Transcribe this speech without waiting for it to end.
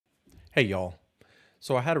Hey y'all.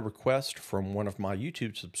 So I had a request from one of my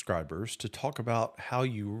YouTube subscribers to talk about how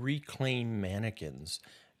you reclaim mannequins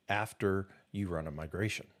after you run a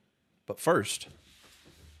migration. But first,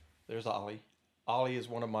 there's Ollie. Ollie is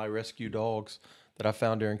one of my rescue dogs that I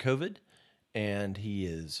found during COVID, and he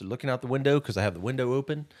is looking out the window because I have the window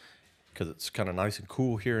open because it's kind of nice and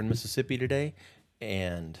cool here in Mississippi today,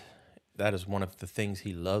 and that is one of the things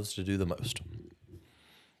he loves to do the most.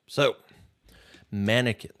 So,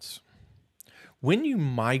 mannequins. When you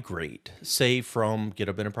migrate, say from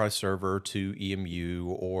GitHub Enterprise Server to EMU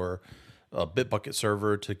or a Bitbucket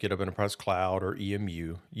server to GitHub Enterprise Cloud or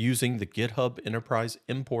EMU using the GitHub Enterprise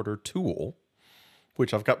Importer tool,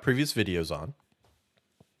 which I've got previous videos on,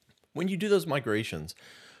 when you do those migrations,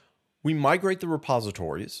 we migrate the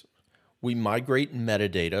repositories, we migrate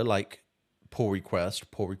metadata like pull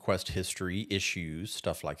request history, issues,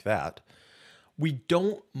 stuff like that. We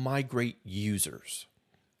don't migrate users.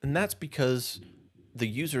 And that's because the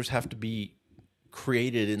users have to be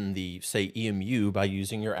created in the, say, EMU by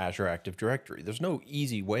using your Azure Active Directory. There's no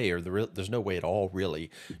easy way, or there's no way at all, really,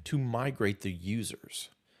 to migrate the users.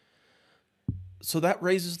 So that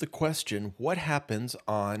raises the question, what happens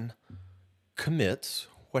on commits,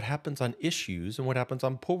 what happens on issues, and what happens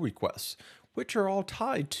on pull requests, which are all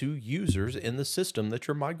tied to users in the system that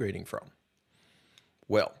you're migrating from?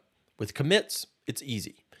 Well, with commits, it's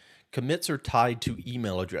easy. Commits are tied to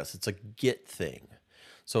email address. It's a Git thing.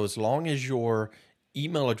 So as long as your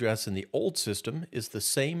email address in the old system is the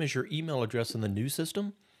same as your email address in the new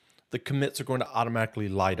system, the commits are going to automatically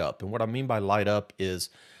light up. And what I mean by light up is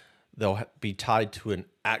they'll be tied to an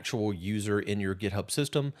actual user in your GitHub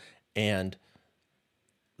system. And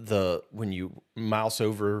when you mouse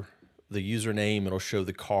over the username, it'll show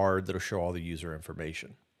the card that'll show all the user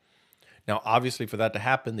information. Now, obviously, for that to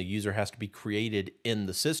happen, the user has to be created in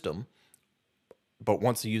the system. But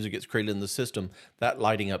once the user gets created in the system, that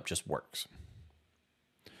lighting up just works.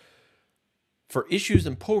 For issues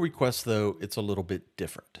and pull requests, though, it's a little bit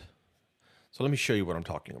different. So let me show you what I'm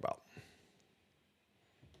talking about.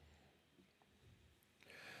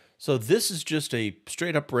 So this is just a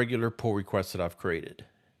straight up regular pull request that I've created.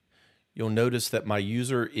 You'll notice that my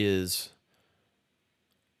user is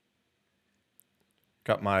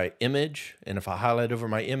got my image, and if I highlight over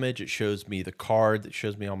my image, it shows me the card that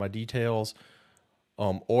shows me all my details.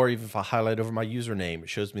 Or even if I highlight over my username, it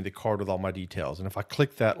shows me the card with all my details. And if I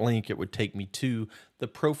click that link, it would take me to the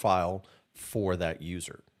profile for that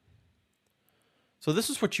user. So this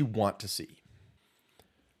is what you want to see.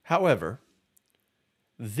 However,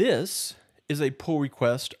 this is a pull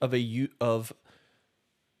request in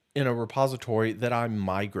a repository that I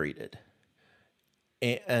migrated.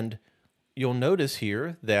 And you'll notice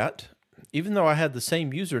here that even though I had the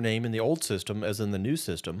same username in the old system as in the new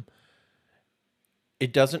system,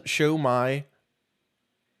 it doesn't show my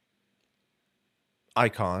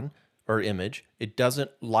icon or image. It doesn't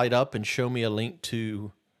light up and show me a link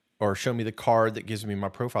to, or show me the card that gives me my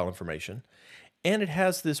profile information. And it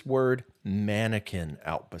has this word mannequin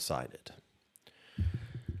out beside it.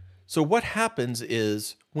 So what happens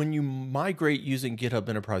is when you migrate using GitHub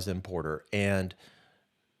Enterprise Importer and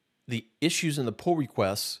the issues and the pull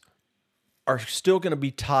requests are still going to be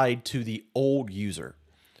tied to the old user.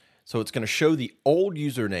 So it's going to show the old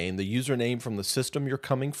username, the username from the system you're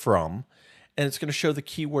coming from, and it's going to show the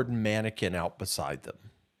keyword mannequin out beside them.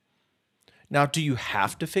 Now, do you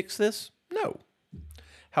have to fix this? No.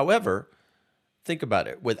 However, think about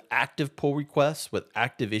it. With active pull requests, with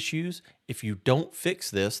active issues, if you don't fix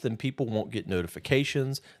this, then people won't get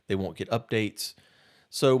notifications, they won't get updates.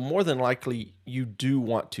 So more than likely, you do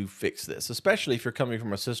want to fix this, especially if you're coming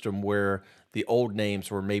from a system where the old names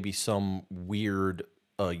were maybe some weird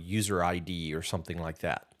user ID or something like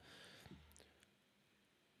that.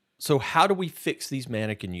 So how do we fix these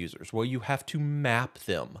mannequin users? Well, you have to map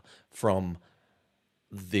them from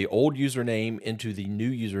the old username into the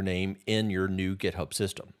new username in your new GitHub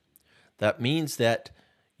system. That means that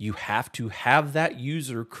you have to have that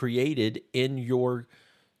user created in your,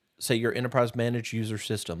 say, your enterprise managed user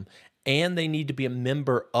system, and they need to be a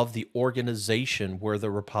member of the organization where the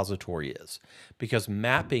repository is, because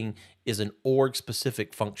mapping is an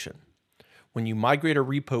org-specific function. When you migrate a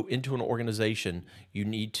repo into an organization, you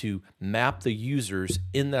need to map the users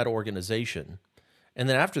in that organization. And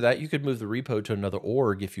then after that, you could move the repo to another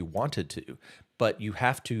org if you wanted to, but you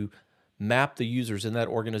have to map the users in that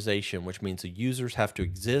organization, which means the users have to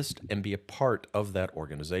exist and be a part of that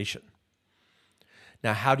organization.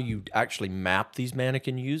 Now, how do you actually map these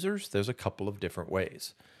mannequin users? There's a couple of different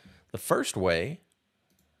ways. The first way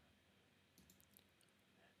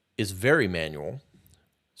is very manual.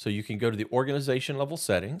 So you can go to the organization level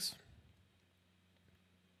settings,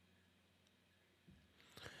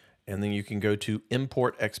 And then you can go to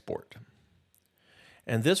Import Export.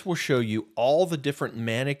 And this will show you all the different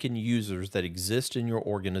mannequin users that exist in your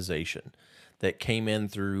organization that came in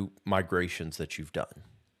through migrations that you've done.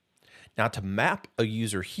 Now to map a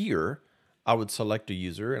user here, I would select a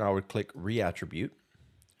user and I would click Reattribute.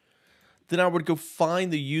 Then I would go find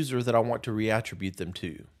the user that I want to reattribute them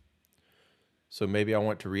to. So maybe I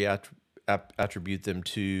want to reattribute them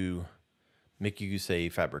to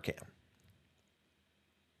Migrated Fabricam.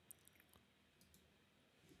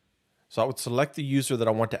 So I would select the user that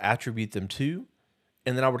I want to attribute them to,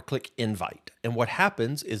 and then I would click Invite. And what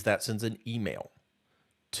happens is that sends an email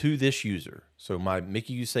to this user. So my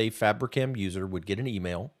Migrated Fabricam user would get an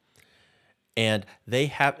email, and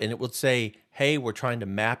it would say, hey, we're trying to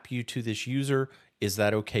map you to this user. Is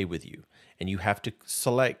that okay with you? And you have to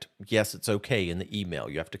select, yes, it's okay in the email.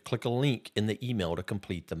 You have to click a link in the email to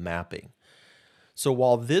complete the mapping. So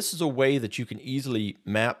while this is a way that you can easily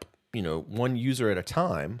map, one user at a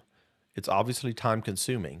time, it's obviously time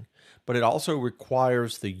consuming, but it also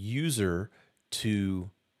requires the user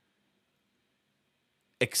to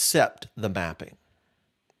accept the mapping.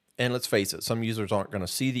 And let's face it, some users aren't going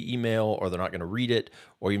to see the email, or they're not going to read it,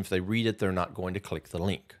 or even if they read it, they're not going to click the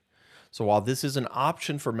link. So while this is an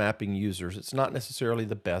option for mapping users, it's not necessarily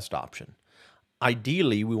the best option.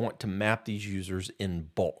 Ideally, we want to map these users in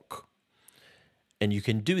bulk. And you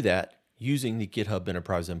can do that using the GitHub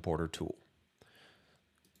Enterprise Importer tool.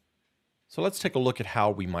 So let's take a look at how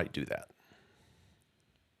we might do that.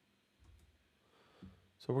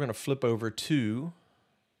 So we're going to flip over to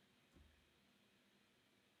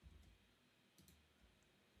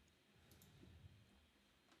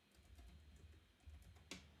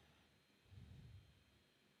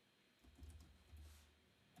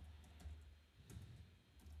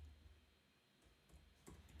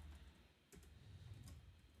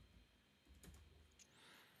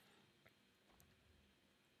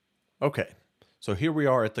Okay, so here we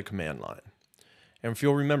are at the command line. And if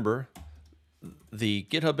you'll remember, the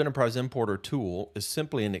GitHub Enterprise Importer tool is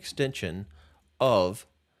simply an extension of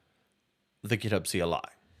the GitHub CLI.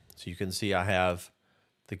 So you can see I have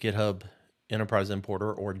the GitHub Enterprise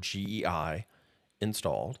Importer, or GEI,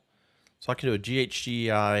 installed. So I can do a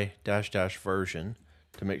ghgei -- version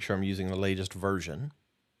to make sure I'm using the latest version,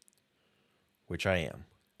 which I am.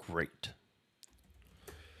 Great.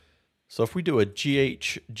 So if we do a ghgei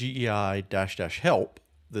 -- help,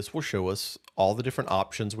 this will show us all the different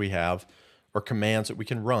options we have, or commands that we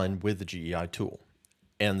can run with the GEI tool.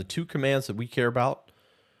 And the two commands that we care about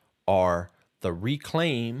are the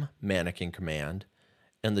reclaim mannequin command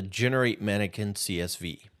and the generate mannequin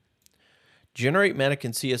CSV. Generate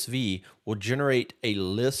mannequin CSV will generate a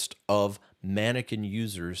list of mannequin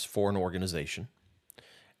users for an organization.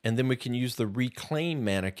 And then we can use the reclaim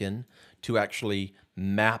mannequin to actually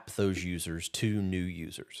map those users to new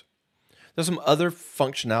users. There's some other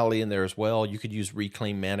functionality in there as well. You could use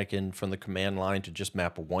reclaim mannequin from the command line to just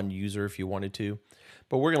map one user if you wanted to.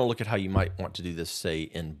 But we're going to look at how you might want to do this, say,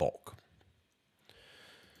 in bulk.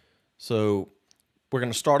 So we're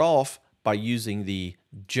going to start off by using the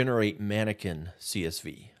generate mannequin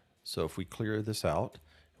CSV. So if we clear this out,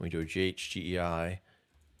 and we do a ghgei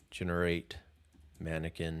generate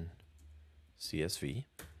mannequin CSV,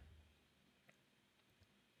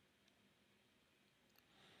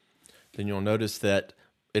 then you'll notice that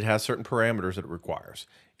it has certain parameters that it requires.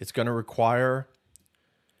 It's going to require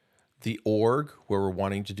the org where we're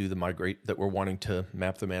wanting to do the migrate, that we're wanting to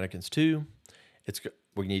map the mannequins to.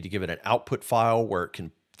 We need to give it an output file where it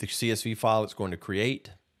can, the CSV file it's going to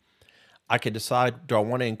create. I can decide, do I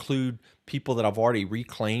want to include people that I've already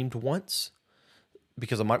reclaimed once?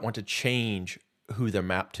 Because I might want to change who they're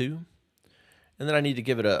mapped to. And then I need to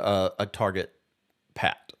give it a target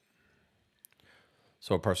PAT.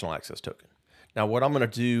 So a personal access token. Now what I'm going to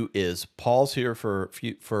do is pause here for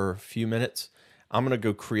a few minutes. I'm going to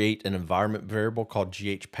go create an environment variable called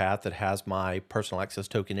ghpath that has my personal access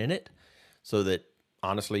token in it, so that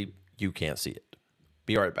honestly you can't see it.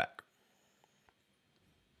 Be right back.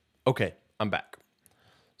 Okay, I'm back.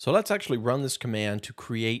 So let's actually run this command to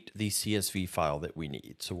create the CSV file that we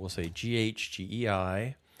need. So we'll say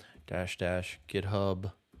ghgei --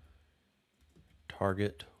 GitHub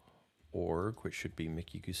target org, which should be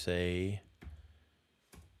Migrated.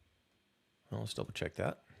 Well, let's double check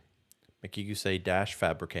that. Migrated --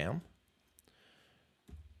 Fabricam.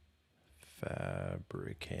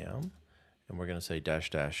 And we're going to say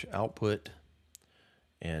 -- output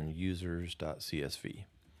and users.csv.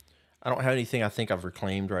 I don't have anything I think I've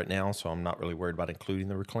reclaimed right now, so I'm not really worried about including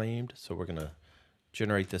the reclaimed. So we're going to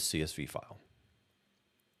generate this CSV file.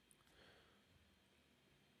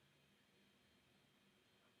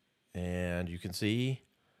 And you can see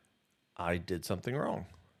I did something wrong.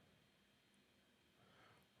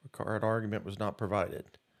 Required argument was not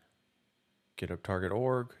provided. GitHub target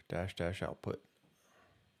org -- output.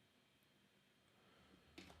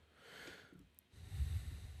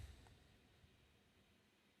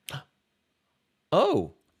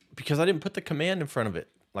 Oh, because I didn't put the command in front of it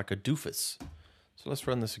like a doofus. So let's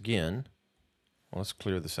run this again. Well, let's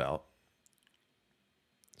clear this out.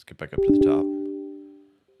 Let's get back up to the top.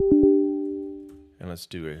 And let's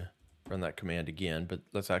run that command again, but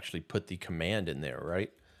let's actually put the command in there,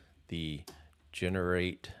 right? The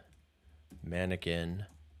generate mannequin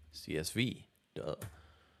CSV. Duh.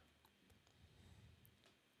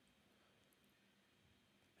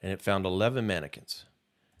 And it found 11 mannequins.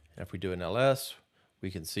 And if we do an ls,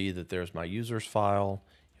 we can see that there's my users file.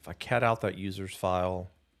 If I cat out that users file,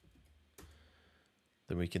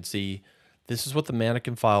 then we can see this is what the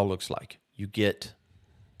mannequin file looks like. You get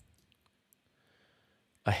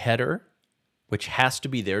a header, which has to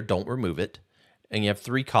be there, don't remove it. And you have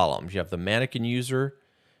 3 columns. You have the mannequin user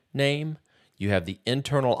name, you have the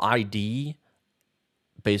internal ID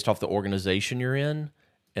based off the organization you're in,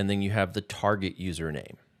 and then you have the target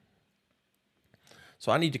username.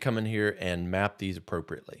 So I need to come in here and map these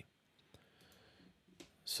appropriately.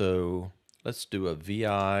 So let's do a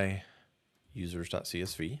vi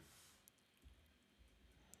users.csv.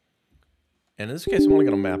 And in this case, I'm only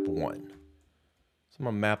going to map 1. So I'm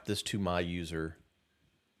going to map this to my user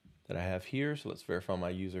that I have here. So let's verify my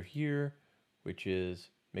user here, which is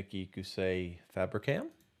Mickey Gousset Fabricam.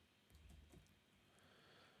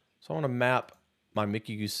 So I want to map my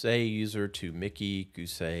Mickey Gousset user to Mickey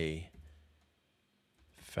Gousset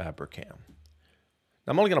Fabricam.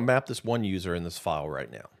 Now I'm only going to map this one user in this file right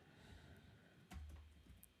now.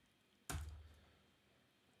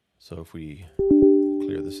 So if we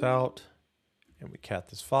clear this out and we cat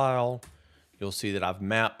this file, you'll see that I've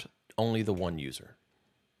mapped only the one user.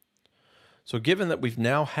 So given that we've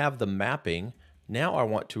now have the mapping, now I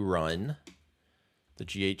want to run the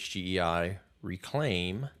ghgei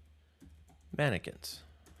reclaim mannequins.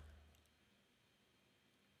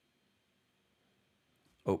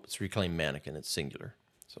 Oh, it's reclaim mannequin, it's singular.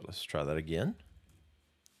 So let's try that again.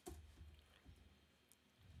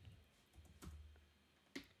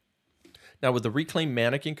 Now with the reclaim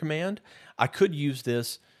mannequin command, I could use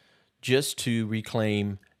this just to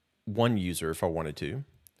reclaim one user if I wanted to.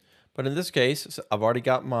 But in this case, I've already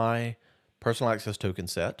got my personal access token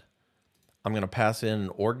set. I'm going to pass in an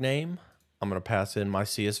org name. I'm going to pass in my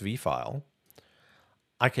CSV file.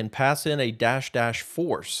 I can pass in a --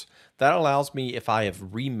 force. That allows me, if I have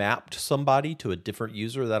remapped somebody to a different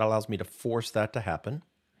user, that allows me to force that to happen.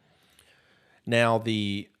 Now,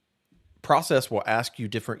 the process will ask you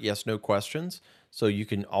different yes/no questions, so you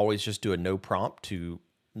can always just do a no prompt to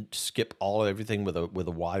skip everything with a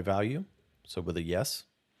y value, so with a yes.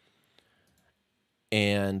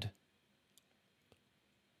 And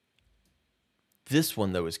this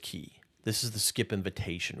one, though, is key. This is the skip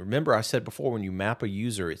invitation. Remember, I said before, when you map a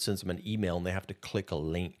user, it sends them an email and they have to click a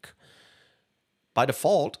link. By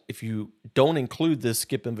default, if you don't include this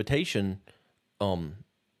skip invitation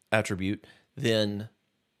attribute, then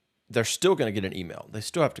they're still going to get an email. They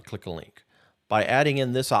still have to click a link. By adding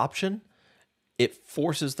in this option, it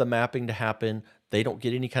forces the mapping to happen. They don't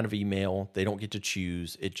get any kind of email. They don't get to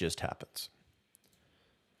choose. It just happens.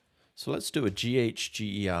 So let's do a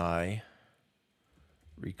ghgei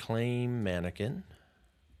reclaim mannequin.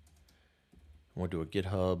 We'll do a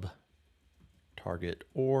GitHub target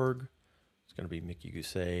org. It's going to be Mickey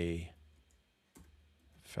Gousset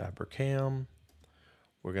Fabricam.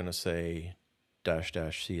 We're going to say --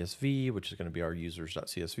 CSV, which is going to be our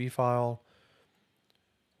users.csv file.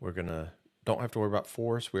 We're going to, don't have to worry about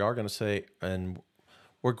force. We are going to say, and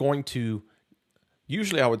we're going to,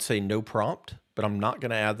 usually I would say no prompt, but I'm not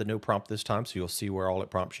going to add the no prompt this time, so you'll see where all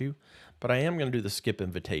it prompts you. But I am going to do the skip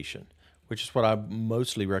invitation, which is what I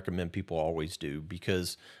mostly recommend people always do,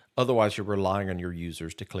 because otherwise you're relying on your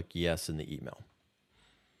users to click yes in the email.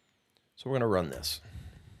 So we're going to run this.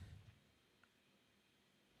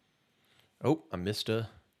 Oh, I messed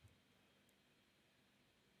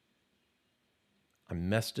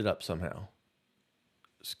it up somehow.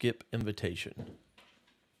 Skip invitation.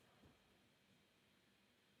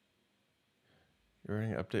 You're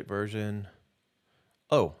running update version.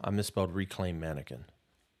 Oh, I misspelled reclaim mannequin.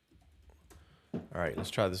 All right, let's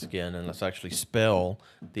try this again, and let's actually spell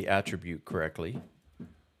the attribute correctly.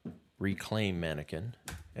 Reclaim mannequin,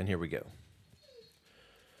 and here we go.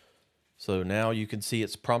 So now you can see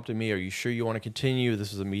it's prompting me, are you sure you want to continue?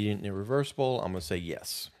 This is immediate and irreversible. I'm going to say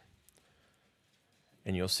yes.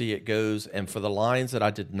 And you'll see it goes, and for the lines that I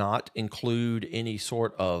did not include any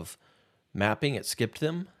sort of mapping, it skipped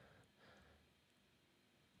them,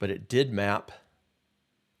 but it did map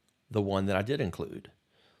the one that I did include.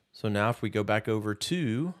 So now if we go back over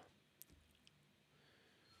to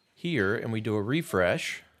here and we do a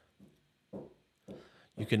refresh,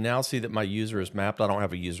 you can now see that my user is mapped. I don't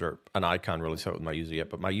have an icon really set with my user yet,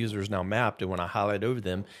 but my user is now mapped. And when I highlight over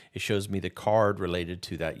them, it shows me the card related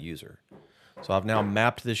to that user. So I've now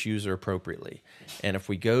mapped this user appropriately. And if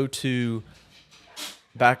we go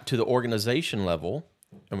back to the organization level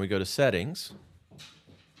and we go to settings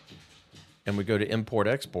and we go to import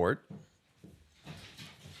export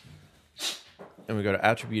and we go to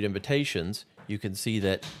attribute invitations, you can see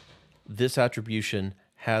that this attribution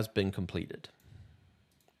has been completed.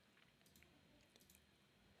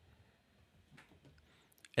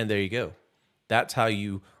 And there you go. That's how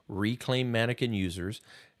you reclaim mannequin users,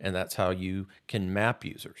 and that's how you can map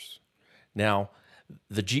users. Now,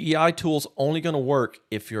 the GEI tool is only going to work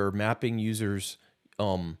if you're mapping users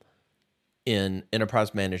in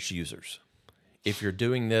enterprise managed users. If you're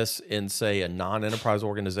doing this in, say, a non-enterprise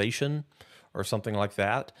organization or something like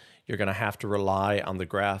that, you're going to have to rely on the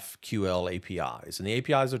GraphQL APIs. And the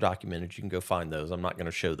APIs are documented. You can go find those. I'm not going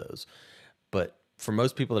to show those. But for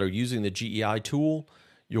most people that are using the GEI tool,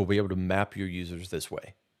 you'll be able to map your users this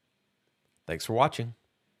way. Thanks for watching.